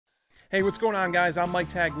Hey, what's going on, guys? I'm Mike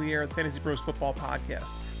Tagliere at the Fantasy Pros Football Podcast.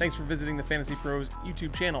 Thanks for visiting the Fantasy Pros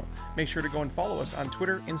YouTube channel. Make sure to go and follow us on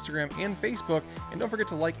Twitter, Instagram, and Facebook, and don't forget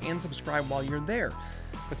to like and subscribe while you're there.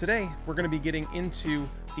 But today, we're going to be getting into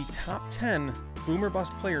the top 10 boom or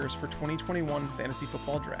bust players for 2021 fantasy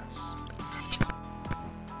football drafts.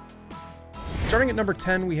 Starting at number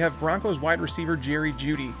 10, we have Broncos wide receiver Jerry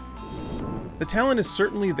Jeudy. The talent is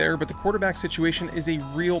certainly there, but the quarterback situation is a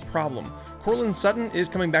real problem. Courtland Sutton is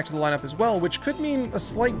coming back to the lineup as well, which could mean a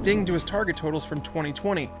slight ding to his target totals from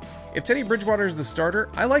 2020. If Teddy Bridgewater is the starter,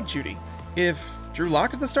 I like Jeudy. If Drew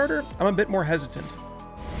Lock is the starter, I'm a bit more hesitant.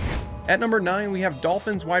 At number 9, we have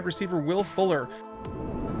Dolphins wide receiver Will Fuller.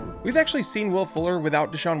 We've actually seen Will Fuller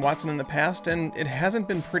without Deshaun Watson in the past, and it hasn't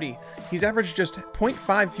been pretty. He's averaged just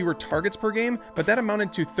 0.5 fewer targets per game, but that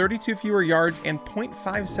amounted to 32 fewer yards and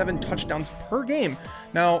 0.57 touchdowns per game.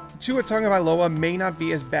 Now, Tua Tagovailoa may not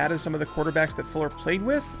be as bad as some of the quarterbacks that Fuller played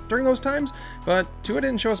with during those times, but Tua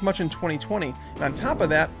didn't show us much in 2020. And on top of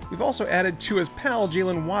that, we've also added Tua's pal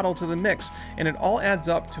Jalen Waddle to the mix, and it all adds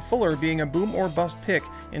up to Fuller being a boom or bust pick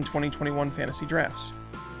in 2021 fantasy drafts.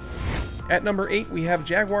 At number 8, we have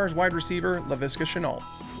Jaguars wide receiver Laviska Shenault.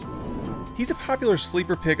 He's a popular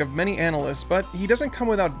sleeper pick of many analysts, but he doesn't come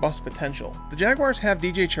without bust potential. The Jaguars have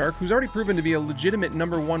DJ Chark, who's already proven to be a legitimate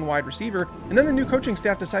number 1 wide receiver, and then the new coaching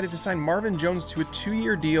staff decided to sign Marvin Jones to a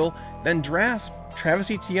 2-year deal, then draft Travis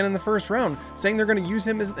Etienne in the first round, saying they're going to use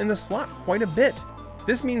him in the slot quite a bit.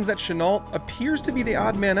 This means that Shenault appears to be the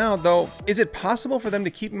odd man out, though is it possible for them to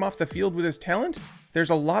keep him off the field with his talent? There's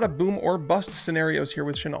a lot of boom or bust scenarios here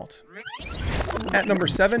with Shenault. At number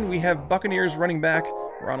 7, we have Buccaneers running back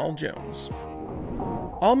Ronald Jones.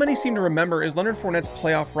 All many seem to remember is Leonard Fournette's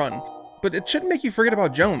playoff run, but it shouldn't make you forget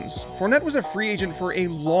about Jones. Fournette was a free agent for a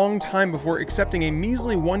long time before accepting a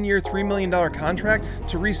measly 1-year, $3 million contract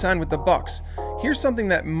to re-sign with the Bucs. Here's something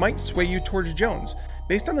that might sway you towards Jones.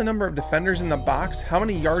 Based on the number of defenders in the box, how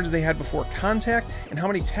many yards they had before contact, and how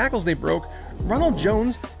many tackles they broke, Ronald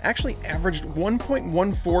Jones actually averaged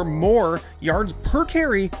 1.14 more yards per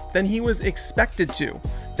carry than he was expected to.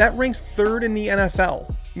 That ranks 3rd in the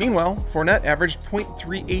NFL. Meanwhile, Fournette averaged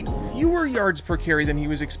 0.38 fewer yards per carry than he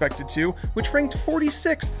was expected to, which ranked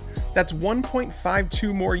 46th. That's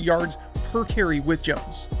 1.52 more yards per carry with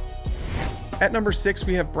Jones. At number 6,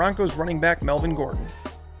 we have Broncos running back Melvin Gordon.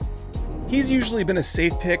 He's usually been a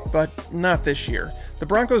safe pick, but not this year. The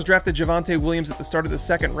Broncos drafted Javonte Williams at the start of the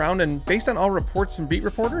 2nd round, and based on all reports from beat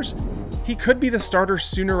reporters, he could be the starter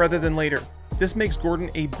sooner rather than later. This makes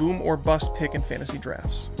Gordon a boom or bust pick in fantasy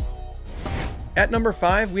drafts. At number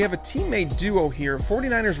 5, we have a teammate duo here,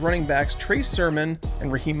 49ers running backs Trey Sermon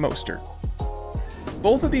and Raheem Mostert.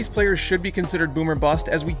 Both of these players should be considered boom or bust,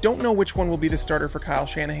 as we don't know which one will be the starter for Kyle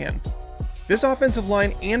Shanahan. This offensive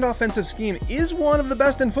line and offensive scheme is one of the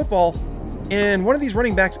best in football, and one of these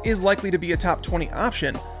running backs is likely to be a top 20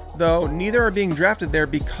 option, though neither are being drafted there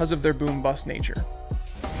because of their boom-bust nature.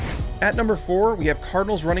 At number 4, we have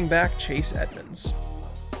Cardinals running back Chase Edmonds.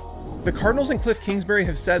 The Cardinals and Cliff Kingsbury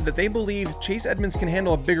have said that they believe Chase Edmonds can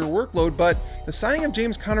handle a bigger workload, but the signing of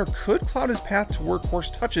James Conner could cloud his path to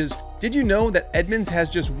workhorse touches. Did you know that Edmonds has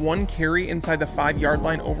just 1 carry inside the 5-yard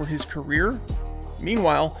line over his career?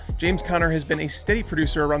 Meanwhile, James Conner has been a steady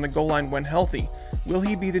producer around the goal line when healthy. Will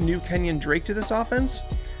he be the new Kenyon Drake to this offense?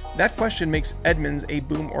 That question makes Edmonds a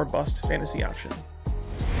boom or bust fantasy option.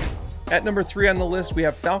 At number 3 on the list, we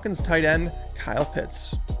have Falcons tight end Kyle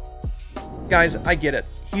Pitts. Guys, I get it.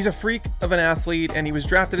 He's a freak of an athlete, and he was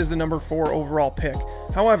drafted as the number 4 overall pick.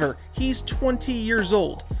 However, he's 20 years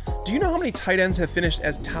old. Do you know how many tight ends have finished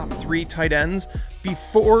as top 3 tight ends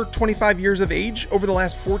before 25 years of age over the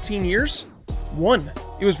last 14 years? 1.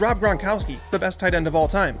 It was Rob Gronkowski, the best tight end of all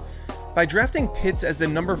time. By drafting Pitts as the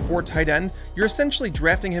number 4 tight end, you're essentially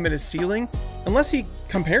drafting him at his ceiling, unless he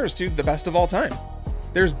compares to the best of all time.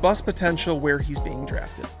 There's bust potential where he's being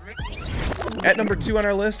drafted. At number 2 on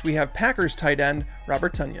our list, we have Packers tight end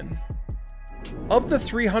Robert Tonyan. Of the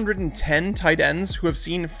 310 tight ends who have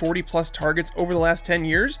seen 40-plus targets over the last 10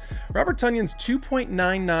 years, Robert Tonyan's 2.99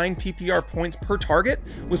 PPR points per target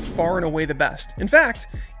was far and away the best. In fact,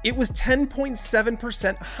 it was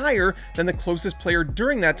 10.7% higher than the closest player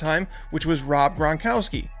during that time, which was Rob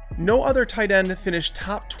Gronkowski. No other tight end finished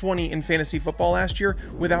top 20 in fantasy football last year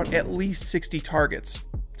without at least 60 targets.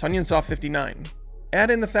 Tonyan saw 59. Add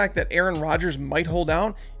in the fact that Aaron Rodgers might hold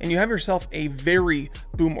out, and you have yourself a very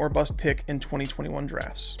boom or bust pick in 2021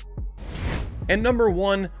 drafts. And number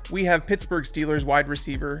 1, we have Pittsburgh Steelers wide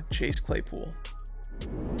receiver Chase Claypool.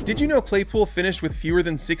 Did you know Claypool finished with fewer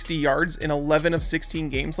than 60 yards in 11 of 16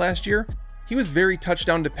 games last year? He was very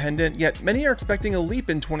touchdown dependent, yet many are expecting a leap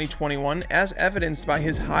in 2021 as evidenced by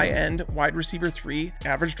his high-end wide receiver 3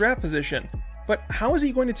 average draft position. But how is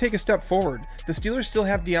he going to take a step forward? The Steelers still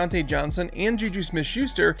have Deontay Johnson and Juju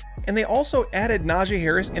Smith-Schuster, and they also added Najee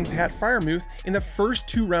Harris and Pat Freiermuth in the first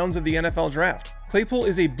 2 rounds of the NFL draft. Claypool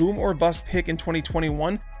is a boom or bust pick in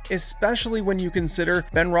 2021, especially when you consider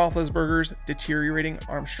Ben Roethlisberger's deteriorating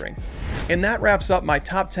arm strength. And that wraps up my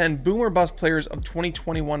top 10 boom or bust players of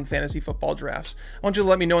 2021 fantasy football drafts. I want you to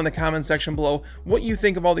let me know in the comment section below what you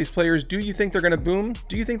think of all these players. Do you think they're going to boom?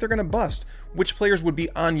 Do you think they're going to bust? Which players would be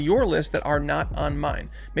on your list that are not on mine?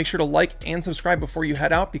 Make sure to like and subscribe before you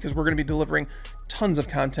head out because we're going to be delivering tons of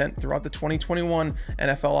content throughout the 2021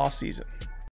 NFL offseason.